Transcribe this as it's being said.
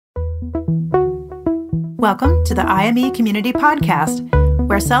Welcome to the IME Community Podcast,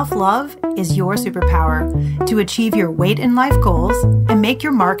 where self-love is your superpower to achieve your weight and life goals and make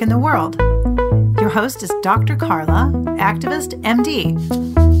your mark in the world. Your host is Dr. Carla, activist, MD.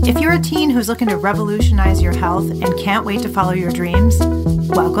 If you're a teen who's looking to revolutionize your health and can't wait to follow your dreams,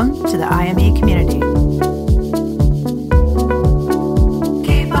 welcome to the IME Community.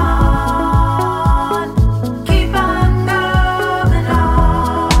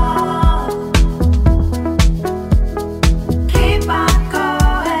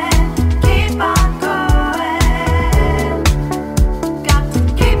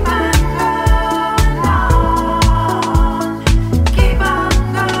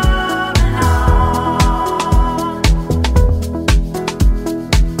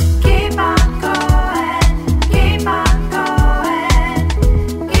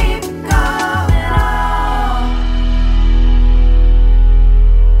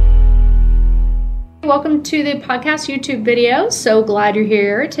 Welcome to the podcast YouTube video. So glad you're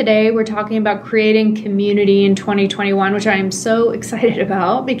here. Today we're talking about creating community in 2021, which I am so excited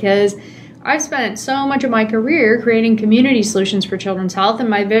about because I've spent so much of my career creating community solutions for children's health, and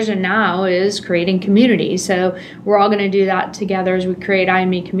my vision now is creating community. So we're all going to do that together as we create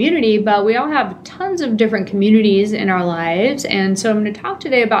IME Community, but we all have tons of different communities in our lives, and so I'm going to talk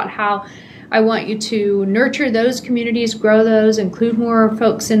today about how I want you to nurture those communities, grow those, include more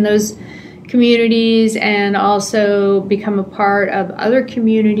folks in those communities, and also become a part of other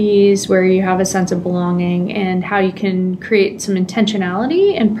communities where you have a sense of belonging, and how you can create some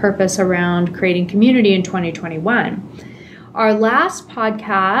intentionality and purpose around creating community in 2021. Our last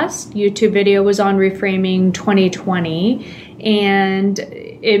podcast YouTube video was on reframing 2020, and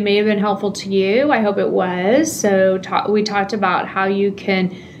it may have been helpful to you. I hope it was. So we talked about how you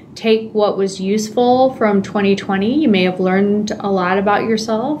can take what was useful from 2020. You may have learned a lot about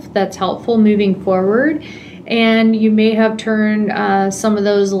yourself that's helpful moving forward. And you may have turned some of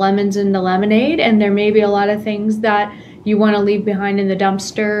those lemons into lemonade. And there may be a lot of things that you want to leave behind in the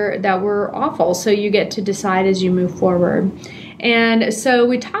dumpster that were awful. So you get to decide as you move forward. And so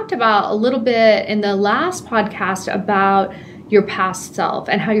we talked about a little bit in the last podcast about your past self,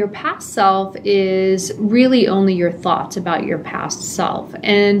 and how your past self is really only your thoughts about your past self.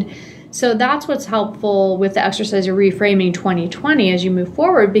 And so that's what's helpful with the exercise of reframing 2020 as you move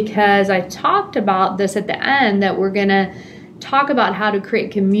forward, because I talked about this at the end, that we're going to talk about how to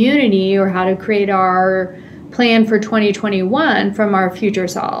create community, or how to create our plan for 2021 from our future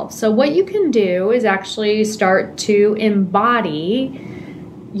self. So what you can do is actually start to embody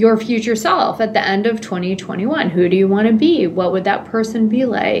your future self at the end of 2021. Who do you want to be? What would that person be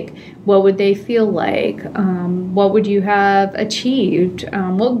like? What would they feel like? What would you have achieved?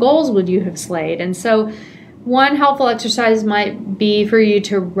 What goals would you have slayed? And so one helpful exercise might be for you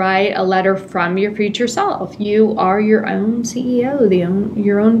to write a letter from your future self. You are your own CEO,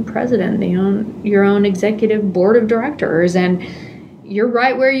 your own president, your own executive board of directors, and you're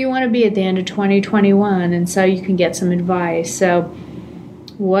right where you want to be at the end of 2021. And so you can get some advice. So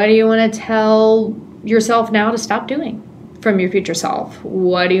what do you want to tell yourself now to stop doing from your future self?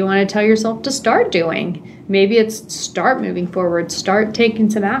 What do you want to tell yourself to start doing? Maybe it's start moving forward, start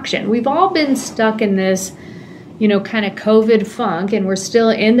taking some action. We've all been stuck in this, kind of COVID funk, and we're still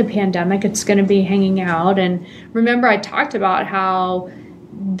in the pandemic. It's going to be hanging out. And remember, I talked about how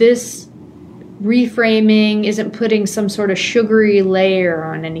this reframing isn't putting some sort of sugary layer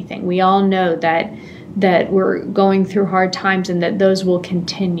on anything. We all know that we're going through hard times, and that those will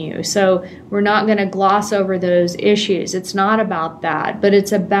continue. So we're not going to gloss over those issues. It's not about that, but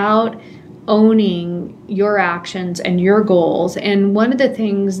it's about owning your actions and your goals. And one of the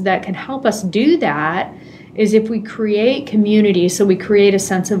things that can help us do that is if we create community, so we create a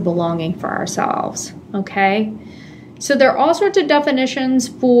sense of belonging for ourselves, okay? So there are all sorts of definitions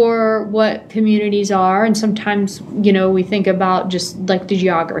for what communities are, and sometimes, we think about just like the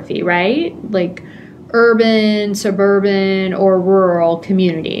geography, right? Like urban, suburban, or rural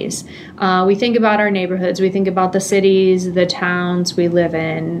communities. We think about our neighborhoods. We think about the cities, the towns we live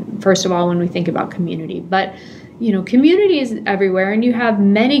in, first of all, when we think about community. But, community is everywhere, and you have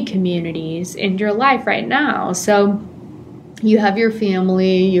many communities in your life right now. So you have your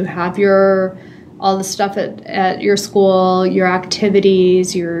family, you have all the stuff at your school, your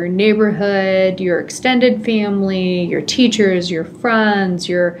activities, your neighborhood, your extended family, your teachers, your friends,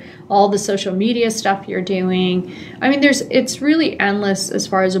 all the social media stuff you're doing. I mean, it's really endless as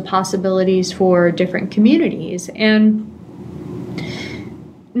far as the possibilities for different communities. And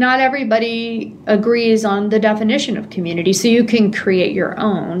not everybody agrees on the definition of community, so you can create your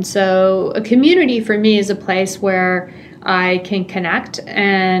own. So a community for me is a place where I can connect,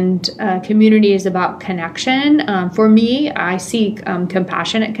 and community is about connection. For me, I seek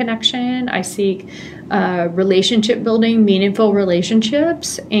compassionate connection. I seek relationship building, meaningful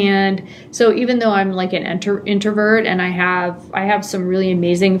relationships. And so even though I'm like an introvert and I have some really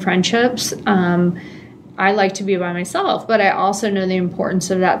amazing friendships, I like to be by myself, but I also know the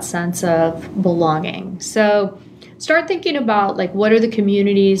importance of that sense of belonging. So start thinking about like, what are the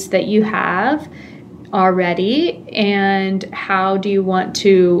communities that you have already, and how do you want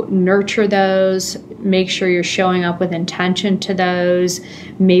to nurture those? Make sure you're showing up with intention to those.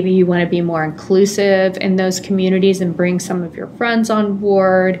 Maybe you want to be more inclusive in those communities and bring some of your friends on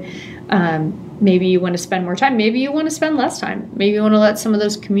board. Maybe you want to spend more time. Maybe you want to spend less time. Maybe you want to let some of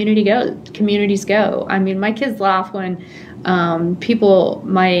those communities go. I mean, my kids laugh when people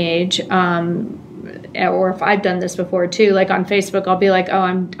my age, or if I've done this before too, like on Facebook, I'll be like, oh,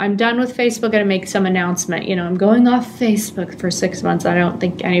 I'm done with Facebook, and make some announcement. You know, I'm going off Facebook for 6 months. I don't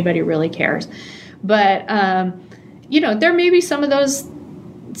think anybody really cares. But, there may be some of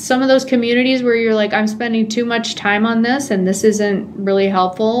those communities where you're like, I'm spending too much time on this and this isn't really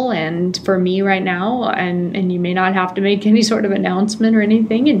helpful and for me right now, and you may not have to make any sort of announcement or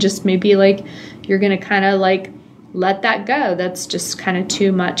anything, and just maybe like you're going to kind of like let that go. That's just kind of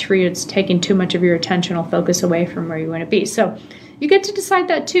too much for you. It's taking too much of your attentional focus away from where you want to be. So you get to decide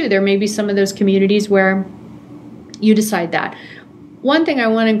that too. There may be some of those communities where you decide that. One thing I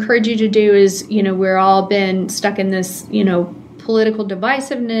want to encourage you to do is, we're all been stuck in this, political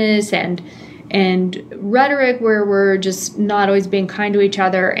divisiveness and rhetoric where we're just not always being kind to each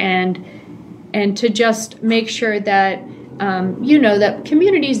other, and to just make sure that that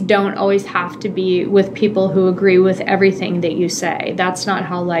communities don't always have to be with people who agree with everything that you say. That's not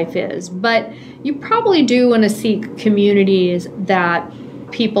how life is. But you probably do want to seek communities that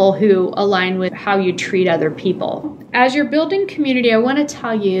people who align with how you treat other people. As you're building community, I want to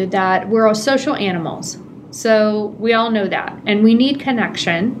tell you that we're all social animals. So we all know that. And we need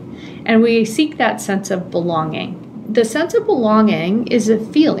connection. And we seek that sense of belonging. The sense of belonging is a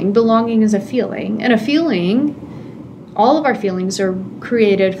feeling. Belonging is a feeling. And a feeling, all of our feelings are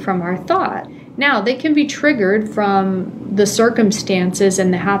created from our thought. Now, they can be triggered from the circumstances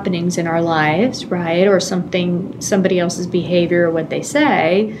and the happenings in our lives, right? Or somebody else's behavior or what they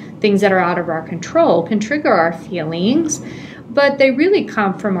say, things that are out of our control can trigger our feelings, but they really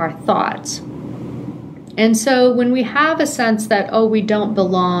come from our thoughts. And so when we have a sense that, oh, we don't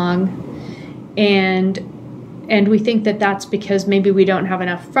belong, and we think that that's because maybe we don't have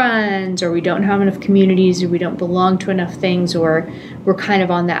enough friends, or we don't have enough communities, or we don't belong to enough things, or we're kind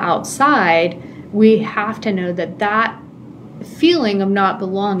of on the outside, we have to know that that feeling of not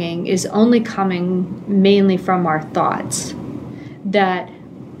belonging is only coming mainly from our thoughts. That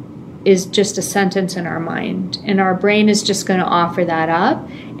is just a sentence in our mind, and our brain is just going to offer that up,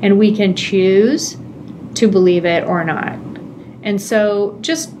 and we can choose to believe it or not. And so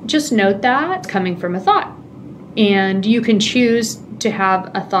just note that it's coming from a thought. And you can choose to have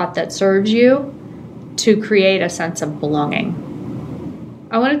a thought that serves you to create a sense of belonging.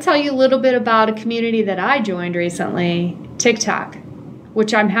 I want to tell you a little bit about a community that I joined recently, TikTok,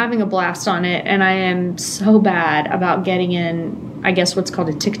 which I'm having a blast on it, and I am so bad about getting in, I guess, what's called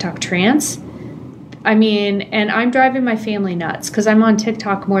a TikTok trance. I mean, and I'm driving my family nuts because I'm on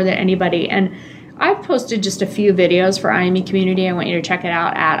TikTok more than anybody, and I've posted just a few videos for IME Community. I want you to check it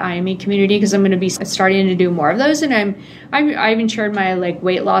out at IME Community because I'm going to be starting to do more of those. And I even shared my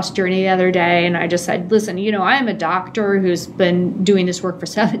weight loss journey the other day, and I just said, listen, I am a doctor who's been doing this work for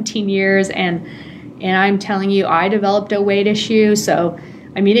 17 years, and I'm telling you, I developed a weight issue. So,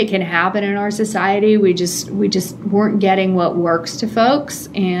 I mean, it can happen in our society. We just weren't getting what works to folks,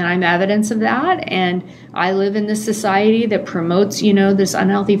 and I'm evidence of that. And I live in this society that promotes, this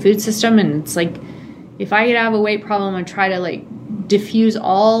unhealthy food system, and it's like, if I could have a weight problem and try to diffuse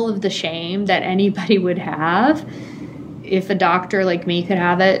all of the shame that anybody would have, if a doctor like me could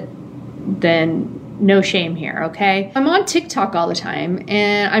have it, then no shame here, okay? I'm on TikTok all the time,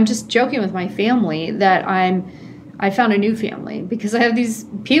 and I'm just joking with my family that I found a new family because I have these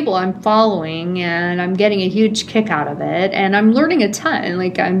people I'm following, and I'm getting a huge kick out of it, and I'm learning a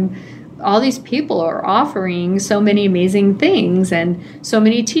ton. All these people are offering so many amazing things and so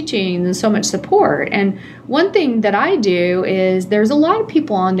many teachings and so much support. And one thing that I do is there's a lot of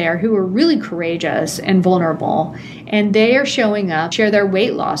people on there who are really courageous and vulnerable, and they are showing up, share their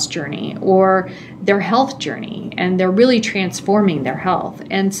weight loss journey or their health journey, and they're really transforming their health.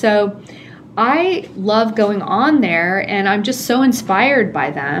 And so I love going on there, and I'm just so inspired by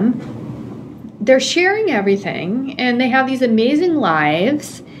them. They're sharing everything, and they have these amazing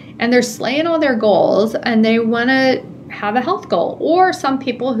lives, and they're slaying all their goals, and they want to have a health goal, or some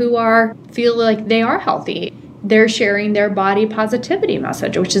people who feel like they are healthy. They're sharing their body positivity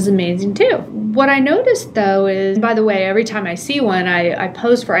message, which is amazing too. What I noticed though is, by the way, every time I see one, I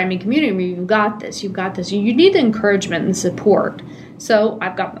post for IME Community, you've got this. You need the encouragement and support. So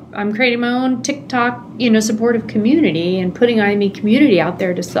I'm creating my own TikTok, supportive community and putting IME Community out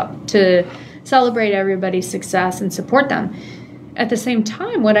there to celebrate everybody's success and support them. At the same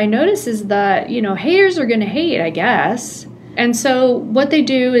time, what I notice is that, haters are going to hate, I guess. And so what they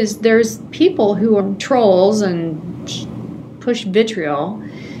do is there's people who are trolls and push vitriol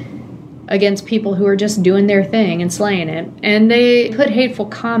against people who are just doing their thing and slaying it. And they put hateful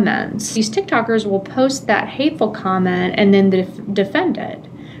comments. These TikTokers will post that hateful comment and then defend it,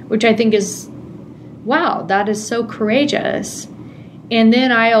 which I think is, wow, that is so courageous. And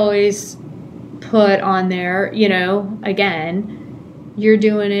then I always put on there, again, you're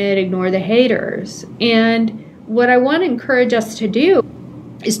doing it, ignore the haters. And what I want to encourage us to do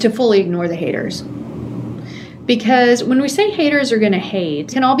is to fully ignore the haters. Because when we say haters are going to hate,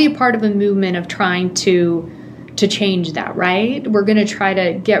 it can all be a part of a movement of trying to change that, right? We're going to try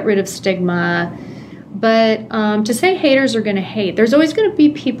to get rid of stigma. But to say haters are going to hate, there's always going to be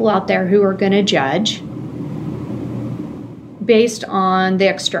people out there who are going to judge based on the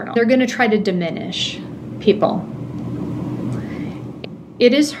external. They're going to try to diminish people.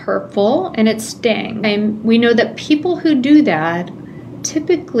 It is hurtful and it stings. And we know that people who do that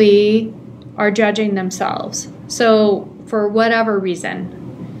typically are judging themselves. So for whatever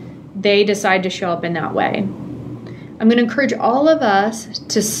reason, they decide to show up in that way. I'm going to encourage all of us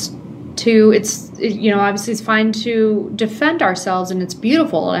to obviously it's fine to defend ourselves, and it's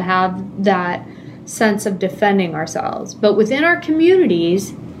beautiful to have that sense of defending ourselves. But within our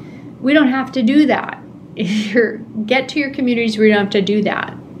communities, we don't have to do that. Get to your communities where you don't have to do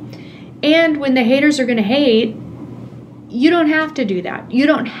that. And when the haters are going to hate, you don't have to do that. You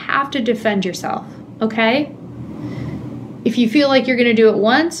don't have to defend yourself, okay? If you feel like you're going to do it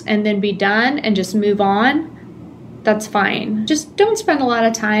once and then be done and just move on, that's fine. Just don't spend a lot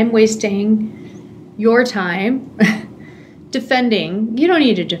of time wasting your time defending. You don't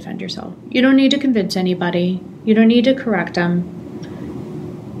need to defend yourself. You don't need to convince anybody. You don't need to correct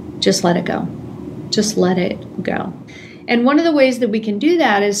them. Just let it go. Just let it go. And one of the ways that we can do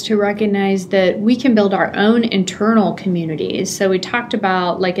that is to recognize that we can build our own internal communities. So we talked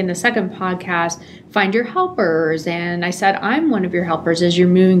about, like in the second podcast, find your helpers. And I said, I'm one of your helpers as you're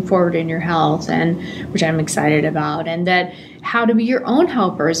moving forward in your health, and which I'm excited about. And that how to be your own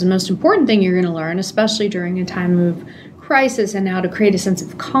helper is the most important thing you're going to learn, especially during a time of crisis, and how to create a sense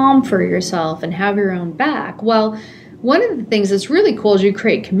of calm for yourself and have your own back. Well, one of the things that's really cool is you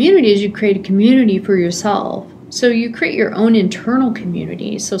create communities. You create a community for yourself. So you create your own internal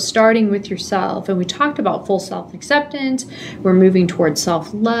community. So starting with yourself, and we talked about full self-acceptance. We're moving towards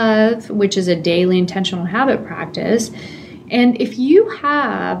self-love, which is a daily intentional habit practice. And if you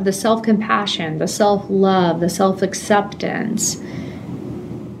have the self-compassion, the self-love, the self-acceptance,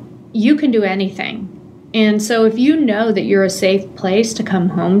 you can do anything. And so if you know that you're a safe place to come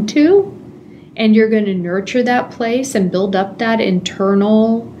home to, and you're going to nurture that place and build up that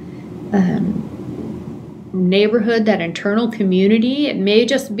internal neighborhood, that internal community. It may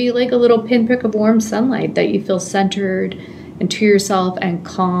just be like a little pinprick of warm sunlight that you feel centered into yourself and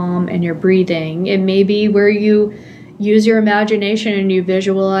calm, and you're breathing. It may be where you use your imagination and you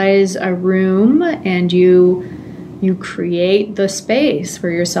visualize a room and you create the space for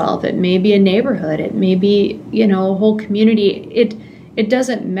yourself. It may be a neighborhood. It may be, a whole community. It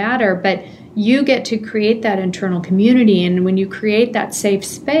doesn't matter, but you get to create that internal community. And when you create that safe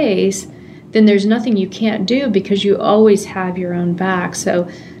space, then there's nothing you can't do, because you always have your own back. So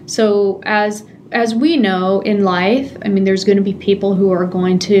as we know in life, there's going to be people who are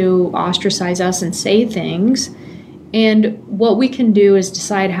going to ostracize us and say things. And what we can do is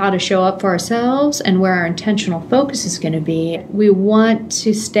decide how to show up for ourselves and where our intentional focus is going to be. We want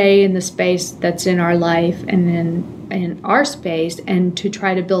to stay in the space that's in our life and then in our space, and to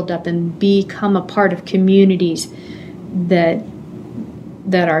try to build up and become a part of communities that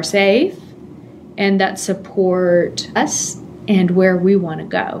are safe and that support us and where we want to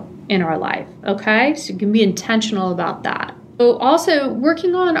go in our life. Okay? So you can be intentional about that. So also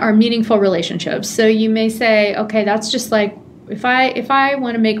working on our meaningful relationships. So you may say, okay, that's just like, if I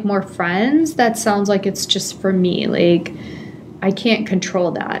want to make more friends, that sounds like it's just for me. Like, I can't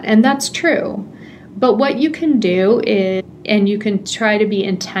control that. And that's true. But what you can do is, and you can try to be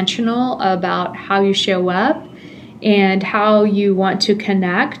intentional about how you show up and how you want to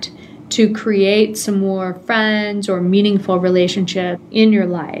connect to create some more friends or meaningful relationships in your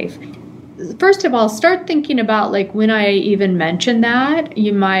life. first of all, start thinking about like when I even mention that,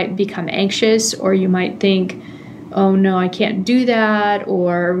 you might become anxious, or you might think, oh no, I can't do that.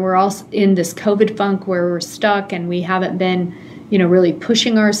 Or we're all in this COVID funk where we're stuck and we haven't been, really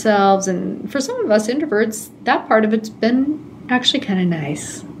pushing ourselves. And for some of us introverts, that part of it's been actually kind of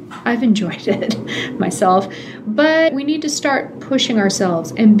nice. I've enjoyed it myself, but we need to start pushing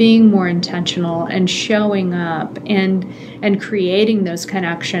ourselves and being more intentional and showing up and creating those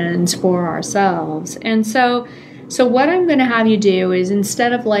connections for ourselves. And so what I'm going to have you do is,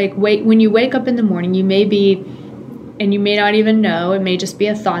 instead of like when you wake up in the morning, you may be, and you may not even know, it may just be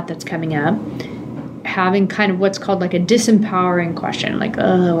a thought that's coming up, having kind of what's called like a disempowering question, like,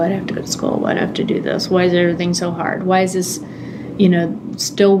 oh, why do I have to go to school? Why do I have to do this? Why is everything so hard? Why is this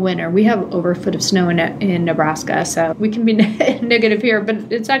still winter? We have over a foot of snow in Nebraska, so we can be negative here, but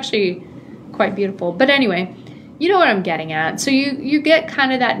it's actually quite beautiful. But anyway, you know what I'm getting at. So you get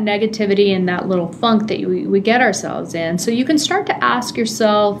kind of that negativity and that little funk that we get ourselves in. So you can start to ask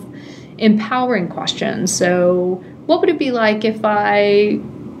yourself empowering questions. So what would it be like if I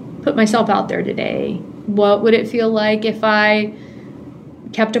put myself out there today? What would it feel like if I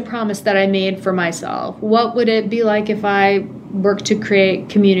kept a promise that I made for myself? What would it be like if I worked to create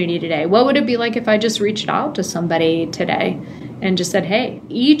community today? What would it be like if I just reached out to somebody today and just said, hey?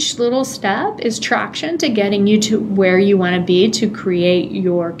 Each little step is traction to getting you to where you want to be to create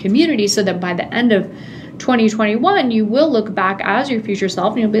your community, so that by the end of 2021, you will look back as your future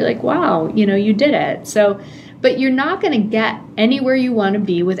self and you'll be like, wow, you did it. So, but you're not going to get anywhere you want to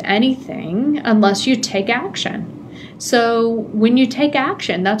be with anything unless you take action. So when you take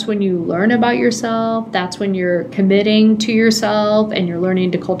action, that's when you learn about yourself. That's when you're committing to yourself and you're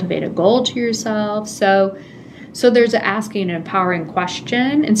learning to cultivate a goal to yourself. So there's asking an empowering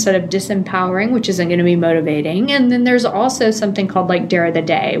question instead of disempowering, which isn't going to be motivating. And then there's also something called like Dare of the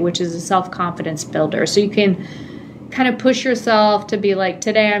Day, which is a self-confidence builder. So you can kind of push yourself to be like,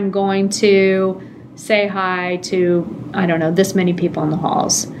 today I'm going to say hi to, I don't know, this many people in the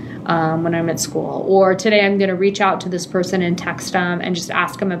halls. When I'm at school, or today I'm going to reach out to this person and text them and just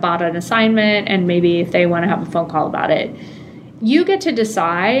ask them about an assignment, and maybe if they want to have a phone call about it. You get to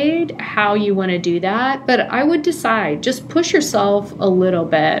decide how you want to do that, but I would decide, just push yourself a little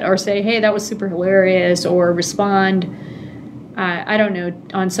bit, or say, hey, that was super hilarious, or respond, I don't know,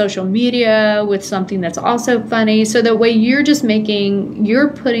 on social media with something that's also funny. So that way you're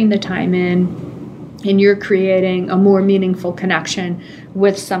putting the time in, and you're creating a more meaningful connection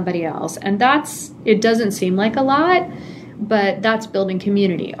with somebody else. And it doesn't seem like a lot, but that's building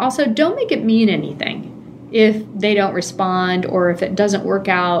community. Also, don't make it mean anything if they don't respond, or if it doesn't work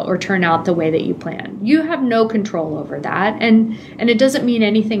out or turn out the way that you plan. You have no control over that. And it doesn't mean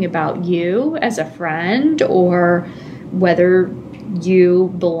anything about you as a friend or whether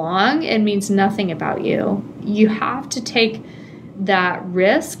you belong. It means nothing about you. You have to take that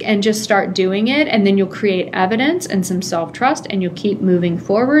risk and just start doing it, and then you'll create evidence and some self-trust, and you'll keep moving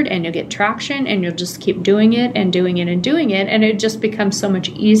forward, and you'll get traction, and you'll just keep doing it and doing it and doing it, and it just becomes so much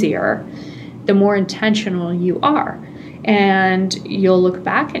easier the more intentional you are. And you'll look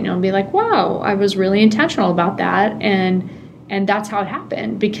back and you'll be like, wow, I was really intentional about that, and that's how it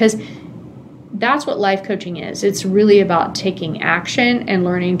happened. Because that's what life coaching is. It's really about taking action and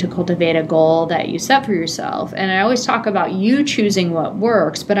learning to cultivate a goal that you set for yourself. And I always talk about you choosing what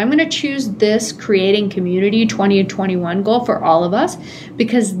works, but I'm going to choose this creating community 2021 goal for all of us,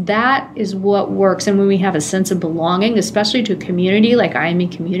 because that is what works. And when we have a sense of belonging, especially to a community like I Am in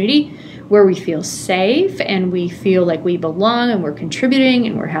Community, where we feel safe and we feel like we belong and we're contributing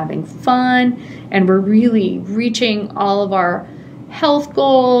and we're having fun and we're really reaching all of our health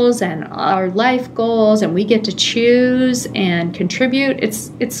goals and our life goals, and we get to choose and contribute,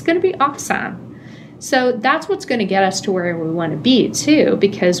 it's going to be awesome. So that's what's going to get us to where we want to be too,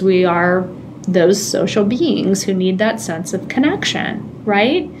 because we are those social beings who need that sense of connection,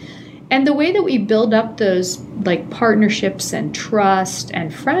 right? And the way that we build up those like partnerships and trust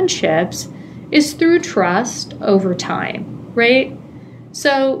and friendships is through trust over time, right?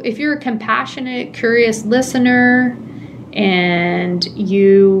 So if you're a compassionate, curious listener, and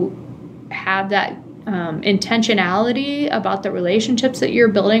you have that intentionality about the relationships that you're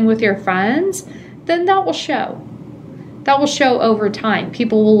building with your friends, then that will show. That will show over time.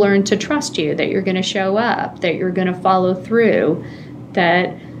 People will learn to trust you, that you're going to show up, that you're going to follow through,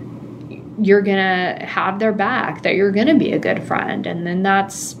 that you're going to have their back, that you're going to be a good friend. And then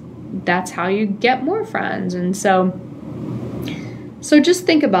that's how you get more friends. And so So just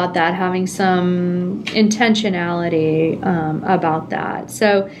think about that, having some intentionality about that.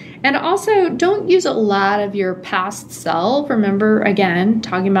 So, and also don't use a lot of your past self. Remember, again,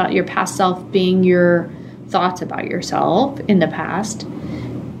 talking about your past self being your thoughts about yourself in the past.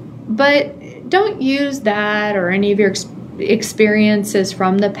 But don't use that or any of your experiences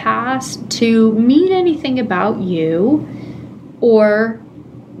from the past to mean anything about you or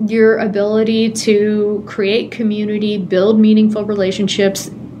your ability to create community, build meaningful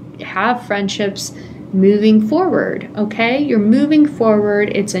relationships, have friendships moving forward, okay? You're moving forward.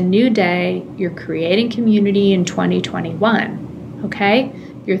 It's a new day. You're creating community in 2021, okay?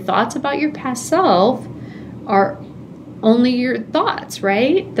 Your thoughts about your past self are only your thoughts,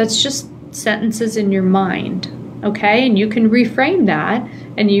 right? That's just sentences in your mind, okay? And you can reframe that,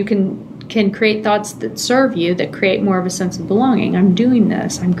 and you can create thoughts that serve you, that create more of a sense of belonging. I'm doing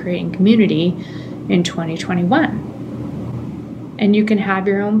this. I'm creating community in 2021. And you can have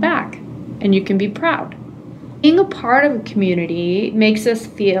your own back, and you can be proud. Being a part of a community makes us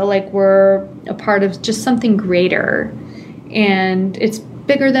feel like we're a part of just something greater, and it's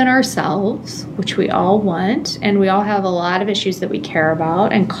bigger than ourselves, which we all want, and we all have a lot of issues that we care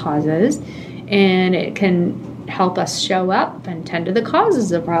about and causes, and it can help us show up and tend to the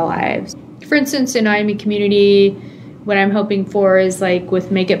causes of our lives. For instance, in IME community, what I'm hoping for is like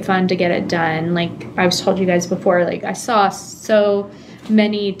with Make It Fun to Get It Done. Like I've told you guys before, like I saw so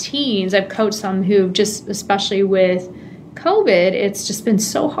many teens, I've coached some who've just, especially with COVID, it's just been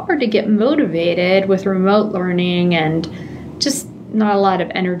so hard to get motivated with remote learning and just not a lot of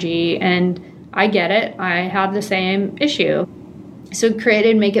energy. And I get it. I have the same issue. So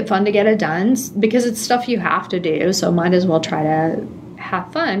created Make It Fun to Get It Done because it's stuff you have to do. So might as well try to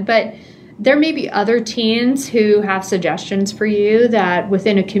have fun. But there may be other teens who have suggestions for you that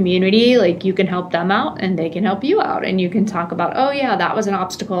within a community, like you can help them out and they can help you out. And you can talk about, oh yeah, that was an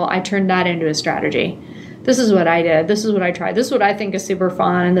obstacle. I turned that into a strategy. This is what I did. This is what I tried. This is what I think is super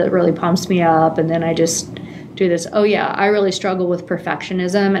fun and that really pumps me up. And then I just do this. Oh yeah, I really struggle with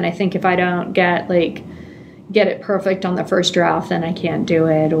perfectionism. And I think if I don't get it perfect on the first draft, then I can't do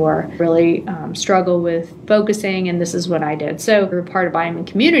it, or really struggle with focusing, and this is what I did. So we're part of IME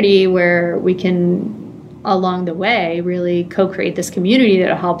community where we can, along the way, really co-create this community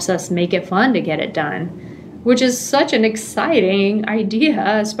that helps us make it fun to get it done, which is such an exciting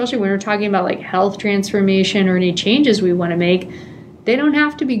idea, especially when we're talking about like health transformation or any changes we want to make. They don't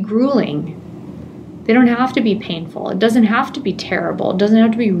have to be grueling. They don't have to be painful. It doesn't have to be terrible. It doesn't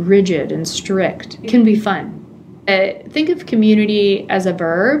have to be rigid and strict. It can be fun. Think of community as a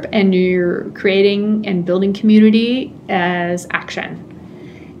verb, and you're creating and building community as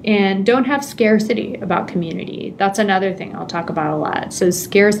action. And don't have scarcity about community. That's another thing I'll talk about a lot. So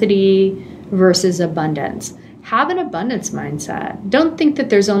scarcity versus abundance. Have an abundance mindset. Don't think that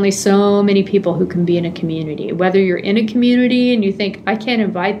there's only so many people who can be in a community. Whether you're in a community and you think, I can't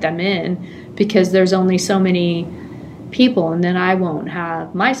invite them in because there's only so many people and then I won't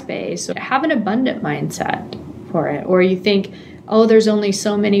have my space. So have an abundant mindset for it. Or you think, oh, there's only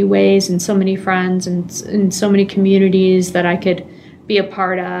so many ways and so many friends and so many communities that I could be a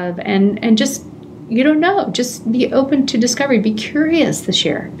part of. And just, you don't know, just be open to discovery. Be curious this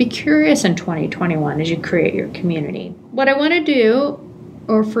year. Be curious in 2021 as you create your community. What I want to do,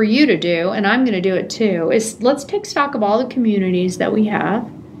 or for you to do, and I'm going to do it too, is let's take stock of all the communities that we have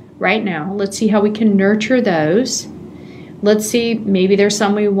right now. Let's see how we can nurture those. Let's see, maybe there's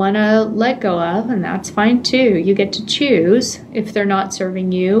some we want to let go of, and that's fine too. You get to choose if they're not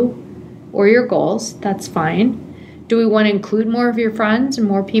serving you or your goals. That's fine. Do we want to include more of your friends and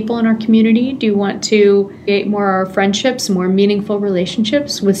more people in our community? Do you want to create more friendships, more meaningful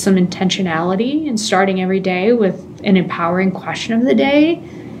relationships with some intentionality and starting every day with an empowering question of the day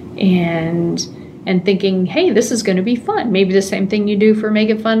and thinking, hey, this is going to be fun. Maybe the same thing you do for Make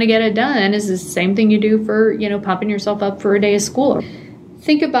It Fun to Get It Done is the same thing you do for, pumping yourself up for a day of school.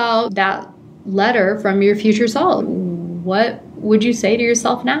 Think about that letter from your future self. What would you say to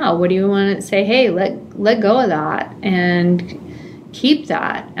yourself now? What do you want to say? Hey, let go of that and keep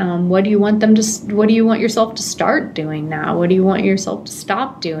that. What do you want yourself to start doing now? What do you want yourself to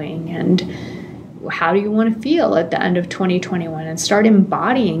stop doing? And how do you want to feel at the end of 2021? And start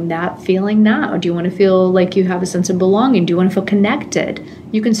embodying that feeling now. Do you want to feel like you have a sense of belonging? Do you want to feel connected?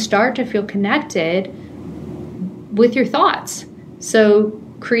 You can start to feel connected with your thoughts. So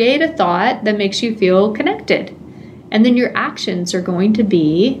create a thought that makes you feel connected. And then your actions are going to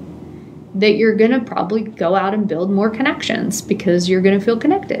be that you're going to probably go out and build more connections because you're going to feel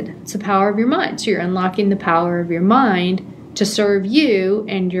connected. It's the power of your mind. So you're unlocking the power of your mind to serve you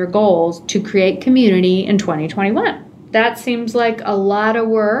and your goals to create community in 2021. that seems like a lot of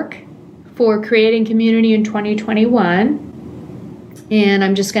work for creating community in 2021. And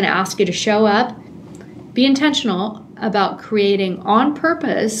I'm just going to ask you to show up, be intentional about creating on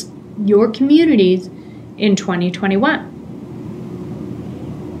purpose your communities in 2021.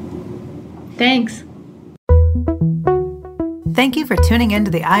 Thanks. Thank you for tuning in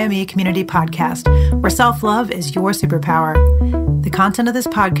to the IME Community Podcast, where self-love is your superpower. The content of this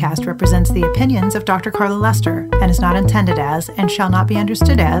podcast represents the opinions of Dr. Carla Lester and is not intended as, and shall not be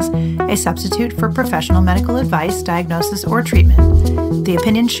understood as, a substitute for professional medical advice, diagnosis, or treatment. The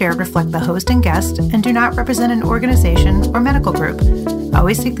opinions shared reflect the host and guest and do not represent an organization or medical group.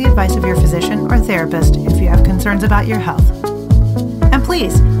 Always seek the advice of your physician or therapist if you have concerns about your health. And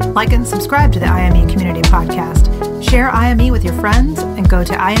please, like and subscribe to the IME Community Podcast. Share IME with your friends and go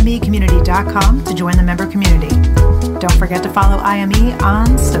to imecommunity.com to join the member community. Don't forget to follow IME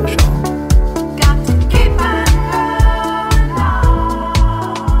on social.